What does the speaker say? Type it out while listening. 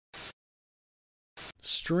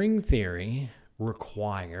String theory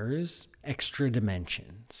requires extra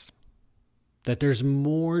dimensions. That there's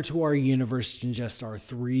more to our universe than just our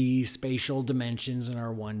 3 spatial dimensions and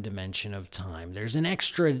our 1 dimension of time. There's an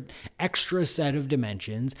extra set of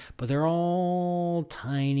dimensions, but they're all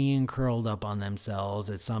tiny and curled up on themselves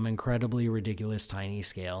at some incredibly ridiculous tiny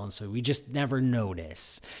scale, and so we just never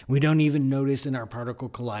notice. We don't even notice in our particle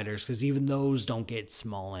colliders because even those don't get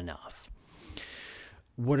small enough.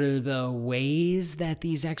 What are the ways that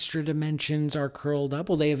these extra dimensions are curled up?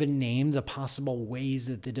 Well, they have a name. The possible ways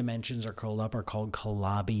that the dimensions are curled up are called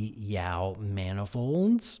Calabi-Yau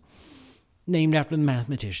manifolds, named after the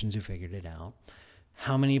mathematicians who figured it out.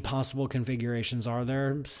 How many possible configurations are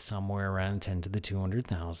there? Somewhere around 10 to the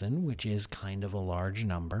 200,000, which is kind of a large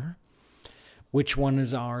number. Which one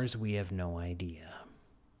is ours? We have no idea.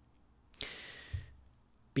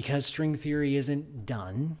 Because string theory isn't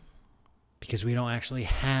done, because we don't actually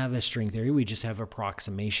have a string theory, we just have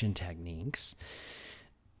approximation techniques,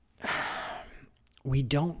 we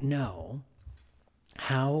don't know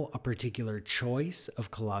how a particular choice of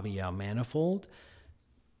Calabi-Yau manifold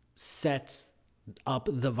sets up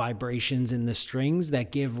the vibrations in the strings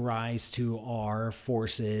that give rise to our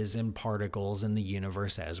forces and particles in the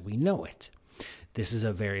universe as we know it. This is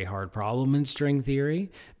a very hard problem in string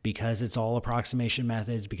theory because it's all approximation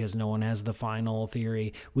methods, because no one has the final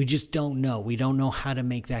theory. We just don't know. We don't know how to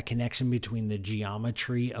make that connection between the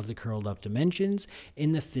geometry of the curled up dimensions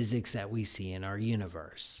and the physics that we see in our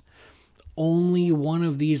universe. Only one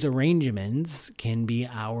of these arrangements can be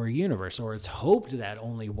our universe, or it's hoped that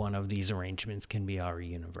only one of these arrangements can be our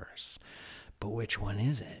universe. But which one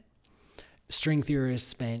is it? String theorists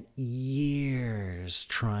spent years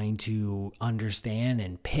trying to understand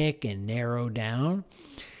and pick and narrow down.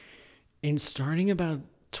 And starting about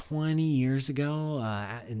 20 years ago,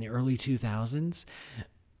 in the early 2000s,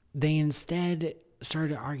 they instead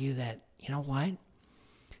started to argue that, you know what?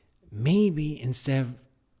 Maybe instead of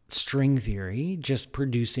string theory just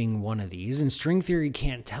producing one of these, and string theory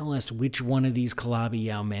can't tell us which one of these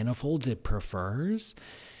Calabi-Yau manifolds it prefers,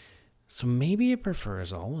 so maybe it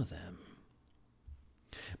prefers all of them.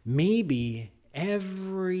 Maybe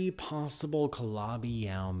every possible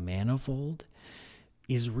Calabi-Yau manifold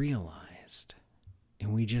is realized,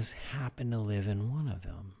 and we just happen to live in one of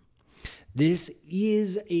them. This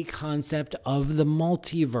is a concept of the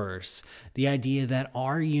multiverse, the idea that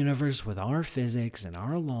our universe with our physics and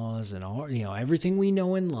our laws and all, everything we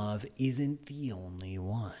know and love isn't the only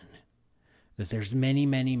one. That there's many,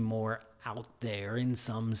 many more out there in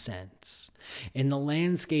some sense. And the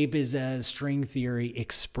landscape is a string theory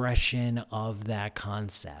expression of that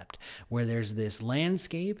concept, where there's this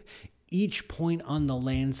landscape. Each point on the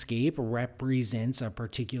landscape represents a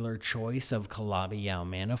particular choice of Calabi-Yau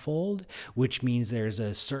manifold, which means there's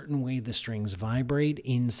a certain way the strings vibrate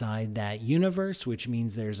inside that universe, which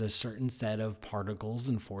means there's a certain set of particles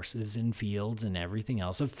and forces and fields and everything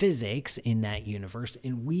else of physics in that universe,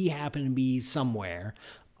 and we happen to be somewhere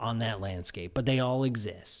on that landscape, but they all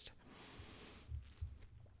exist.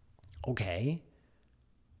 Okay,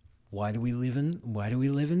 why do we live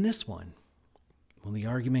in this one? Well, the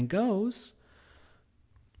argument goes,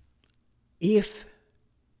 if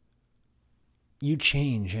you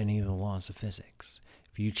change any of the laws of physics,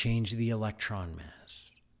 if you change the electron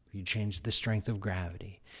mass, if you change the strength of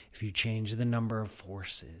gravity, if you change the number of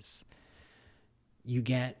forces, you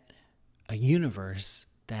get a universe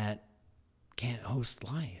that can't host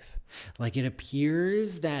life. Like, it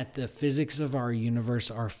appears that the physics of our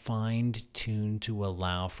universe are fine-tuned to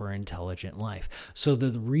allow for intelligent life. So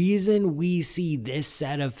the reason we see this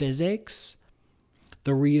set of physics,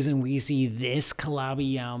 the reason we see this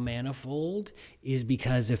Calabi-Yau manifold, is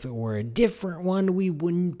because if it were a different one, we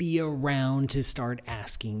wouldn't be around to start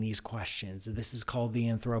asking these questions. This is called the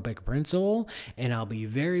anthropic principle, and I'll be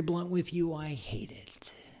very blunt with you, I hate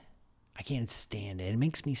it. I can't stand it. It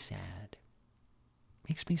makes me sad.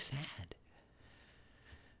 Makes me sad.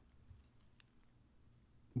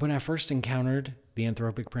 When I first encountered the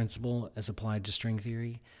anthropic principle as applied to string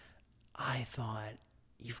theory, I thought,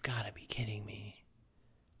 you've got to be kidding me.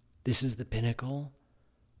 This is the pinnacle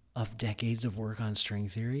of decades of work on string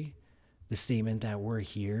theory? The statement that we're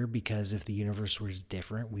here because if the universe was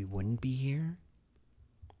different, we wouldn't be here?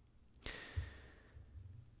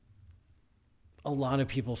 A lot of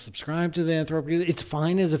people subscribe to the anthropic. It's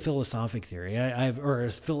fine as a philosophic theory, or a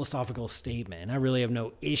philosophical statement. I really have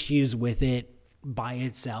no issues with it by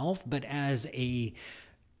itself, but as a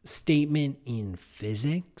statement in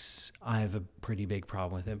physics, I have a pretty big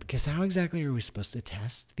problem with it, because how exactly are we supposed to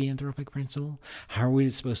test the anthropic principle? How are we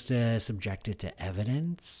supposed to subject it to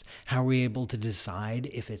evidence? How are we able to decide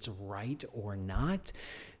if it's right or not?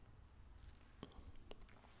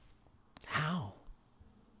 How?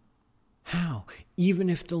 Even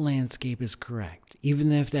if the landscape is correct,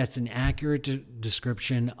 even if that's an accurate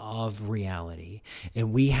description of reality,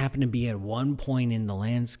 and we happen to be at one point in the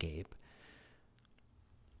landscape,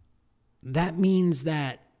 that means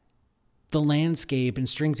that the landscape in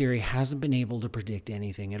string theory hasn't been able to predict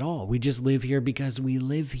anything at all. We just live here because we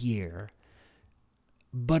live here.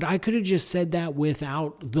 But I could have just said that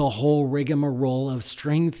without the whole rigmarole of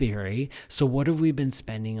string theory. So what have we been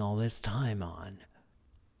spending all this time on?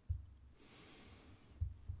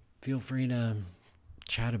 Feel free to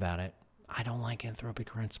chat about it. I don't like anthropic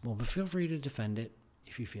principle, but feel free to defend it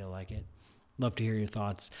if you feel like it. Love to hear your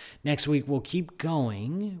thoughts. Next week, we'll keep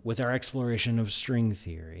going with our exploration of string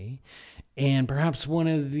theory, and perhaps one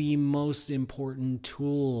of the most important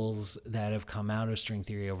tools that have come out of string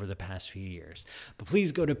theory over the past few years. But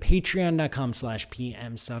please go to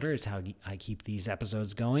patreon.com/pmsutter. It's how I keep these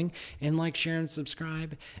episodes going. And like, share, and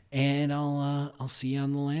subscribe. And I'll see you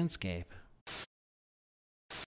on the landscape.